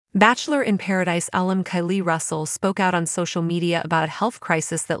Bachelor in Paradise alum Kylee Russell spoke out on social media about a health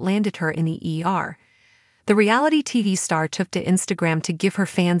crisis that landed her in the ER. The reality TV star took to Instagram to give her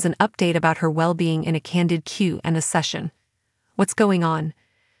fans an update about her well-being in a candid Q&A session. What's going on?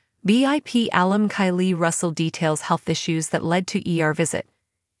 BIP alum Kylee Russell details health issues that led to ER visit.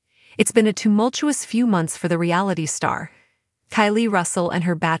 It's been a tumultuous few months for the reality star. Kylee Russell and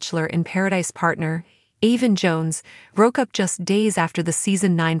her Bachelor in Paradise partner, Avon Jones, broke up just days after the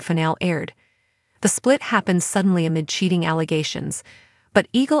Season 9 finale aired. The split happened suddenly amid cheating allegations, but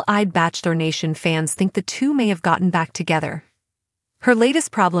eagle-eyed Bachelor Nation fans think the two may have gotten back together. Her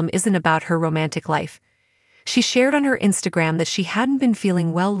latest problem isn't about her romantic life. She shared on her Instagram that she hadn't been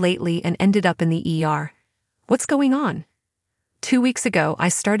feeling well lately and ended up in the ER. What's going on? 2 weeks ago, I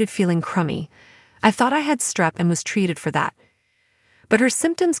started feeling crummy. I thought I had strep and was treated for that. But her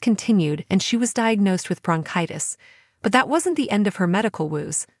symptoms continued and she was diagnosed with bronchitis. But that wasn't the end of her medical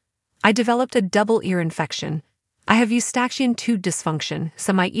woes. I developed a double ear infection. I have eustachian tube dysfunction,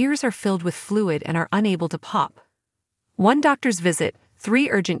 so my ears are filled with fluid and are unable to pop. 1 doctor's visit, 3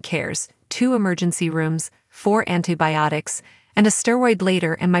 urgent cares, 2 emergency rooms, 4 antibiotics, and a steroid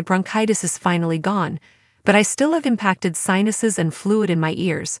later and my bronchitis is finally gone, but I still have impacted sinuses and fluid in my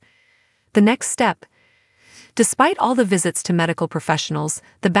ears. The next step. Despite all the visits to medical professionals,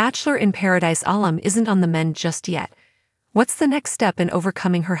 the Bachelor in Paradise alum isn't on the mend just yet. What's the next step in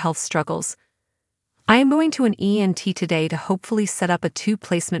overcoming her health struggles? I am going to an ENT today to hopefully set up a tube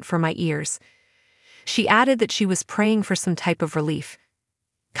placement for my ears. She added that she was praying for some type of relief.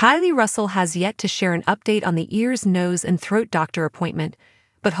 Kylee Russell has yet to share an update on the ears, nose, and throat doctor appointment,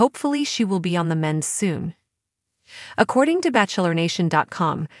 but hopefully she will be on the mend soon. According to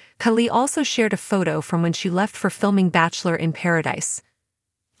BachelorNation.com, Kylee also shared a photo from when she left for filming Bachelor in Paradise.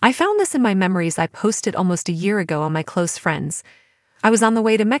 I found this in my memories I posted almost a year ago on my close friends. I was on the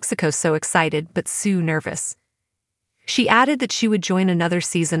way to Mexico, so excited but so nervous. She added that she would join another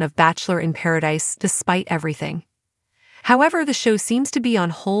season of Bachelor in Paradise despite everything. However, the show seems to be on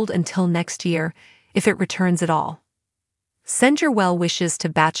hold until next year, if it returns at all. Send your well wishes to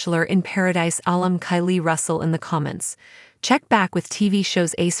Bachelor in Paradise alum Kylee Russell in the comments. Check back with TV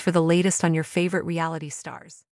shows Ace for the latest on your favorite reality stars.